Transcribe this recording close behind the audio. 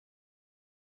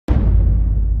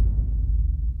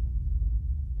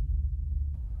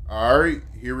All right,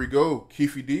 here we go.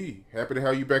 Keefe D, happy to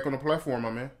have you back on the platform,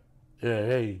 my man. Yeah,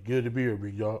 hey, good to be here,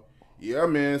 big dog. Yeah,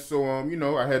 man. So,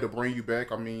 I had to bring you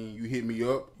back. I mean, you hit me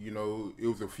up. It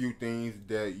was a few things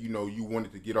that you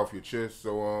wanted to get off your chest.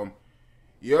 So,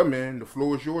 yeah, man, the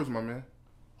floor is yours, my man.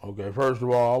 Okay, first of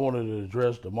all, I wanted to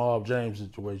address the Mobb James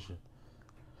situation.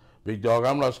 Big dog,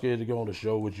 I'm not scared to go on the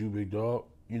show with you, big dog.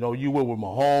 You went with my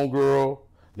homegirl.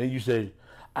 Then you said,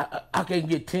 I can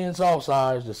get 10 soft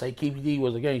sides to say Keefe D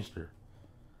was a gangster.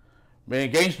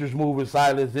 Man, gangsters move in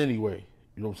silence anyway.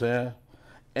 You know what I'm saying?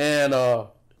 And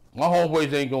my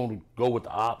homeboys ain't going to go with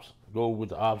the ops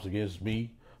against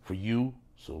me for you.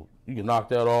 So you can knock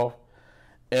that off.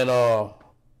 And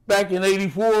back in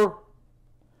 84,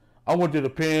 I went to the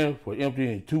pen for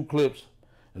emptying 2 clips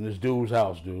in this dude's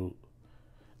house, dude.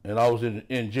 And I was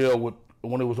in jail when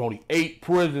there was only 8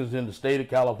 prisons in the state of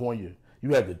California.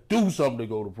 You had to do something to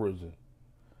go to prison.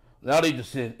 Now they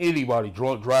just send anybody,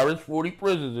 drunk drivers. There's 40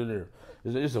 prisons in there.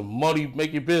 It's a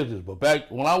money-making business. But back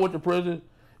when I went to prison, it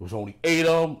was only 8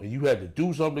 of them, and you had to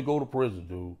do something to go to prison,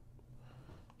 dude.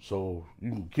 So you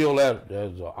can kill that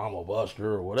as I'm a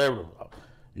buster or whatever.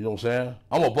 You know what I'm saying?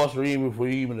 I'm a buster even for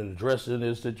even addressing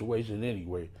this situation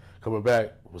anyway. Coming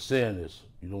back for saying this.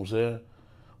 You know what I'm saying?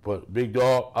 But big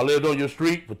dog, I lived on your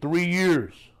street for 3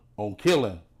 years on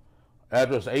killing.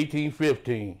 Address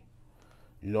 1815.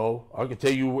 I can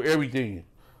tell you everything.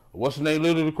 What's the name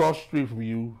lived across the street from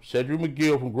you? Cedric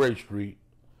McGill from Gray Street.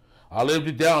 I lived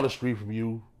it down the street from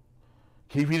you.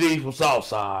 Keefe D from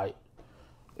Southside.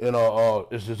 And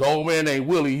it's this old man named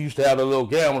Willie. He used to have a little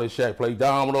gambling shack, play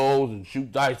dominoes and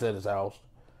shoot dice at his house.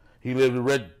 He lived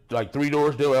like 3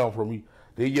 doors down from me.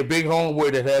 Then your big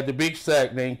homeboy that had the big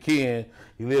sack named Ken,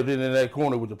 he lived in that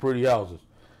corner with the pretty houses.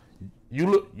 Your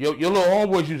little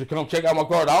homeboys used to come check out my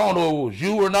cars. I don't know if it was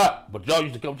you or not, but y'all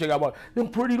used to come check out them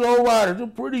pretty low riders,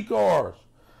 them pretty cars.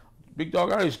 Big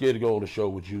dog, I ain't scared to go on the show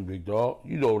with you, big dog.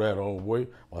 You know that, homeboy.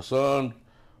 My son,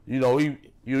 you and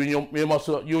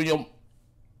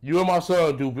my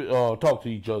son do talk to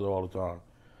each other all the time.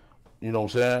 You know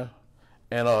what I'm saying?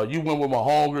 And you went with my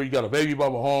homegirl. You got a baby by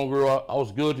my homegirl. I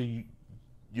was good to you.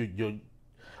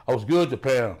 I was good to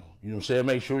Pam. You know what I'm saying?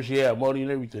 Make sure she had money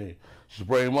and everything. She's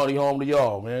bringing money home to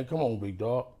y'all, man. Come on, big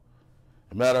dog.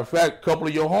 As a matter of fact, a couple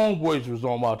of your homeboys was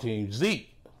on my team,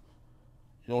 Zeke.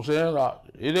 You know what I'm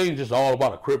saying? It ain't just all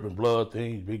about a Crip and blood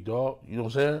thing, big dog. You know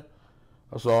what I'm saying?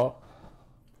 That's all.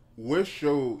 What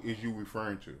show is you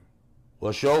referring to?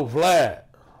 Well, show Vlad.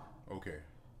 Okay.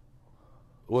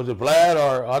 Was it Vlad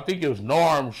or I think it was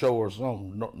Norm show or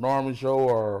something. Norman show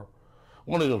or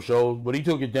one of them shows. But he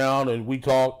took it down and we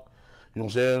talked. You know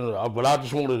what I'm saying? But I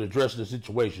just wanted to address the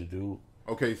situation, dude.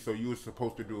 Okay, so you were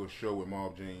supposed to do a show with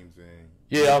Mobb James and...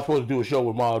 Yeah, I was supposed to do a show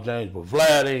with Mobb James, but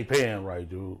Vlad ain't paying right,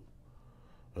 dude.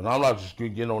 And I'm not just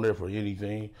getting on there for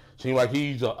anything. Seems like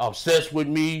he's obsessed with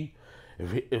me.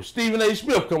 If Stephen A.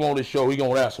 Smith come on this show, he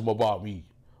gonna ask him about me.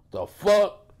 The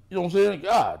fuck? You know what I'm saying?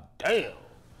 God damn.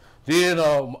 Then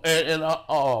my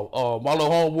little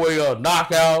homeboy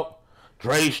Knockout,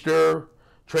 Drayster,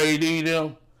 Trey D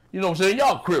them. You know what I'm saying?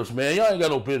 Y'all Crips, man. Y'all ain't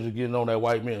got no business getting on that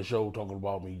white man show talking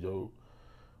about me, dude. You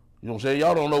know what I'm saying?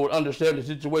 Y'all don't know what understand the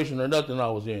situation or nothing I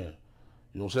was in. You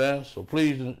know what I'm saying? So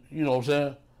please, you know what I'm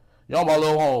saying? Y'all my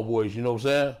little homeboys, you know what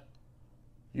I'm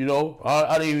saying?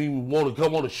 I didn't even want to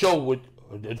come on the show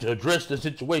to address the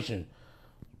situation,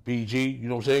 B.G., you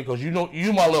know what I'm saying? Because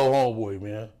you my little homeboy,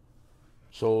 man.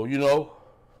 So,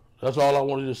 that's all I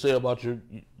wanted to say about the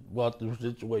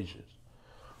situations.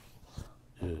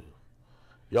 Yeah.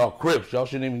 Y'all Crips, y'all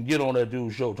shouldn't even get on that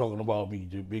dude's show talking about me,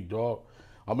 big dog.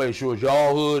 I made sure it's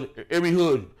y'all hood, every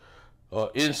hood.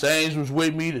 Insanes was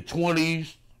with me, the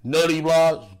 20s, Nutty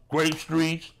Blocks, Grape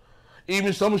Streets.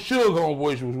 Even some of Suge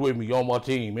homeboys was with me on my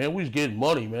team, man. We was getting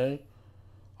money, man.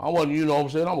 I wasn't, you know what I'm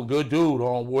saying? I'm a good dude,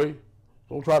 homeboy.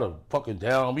 Don't try to fucking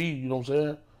down me, you know what I'm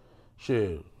saying?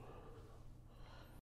 Shit.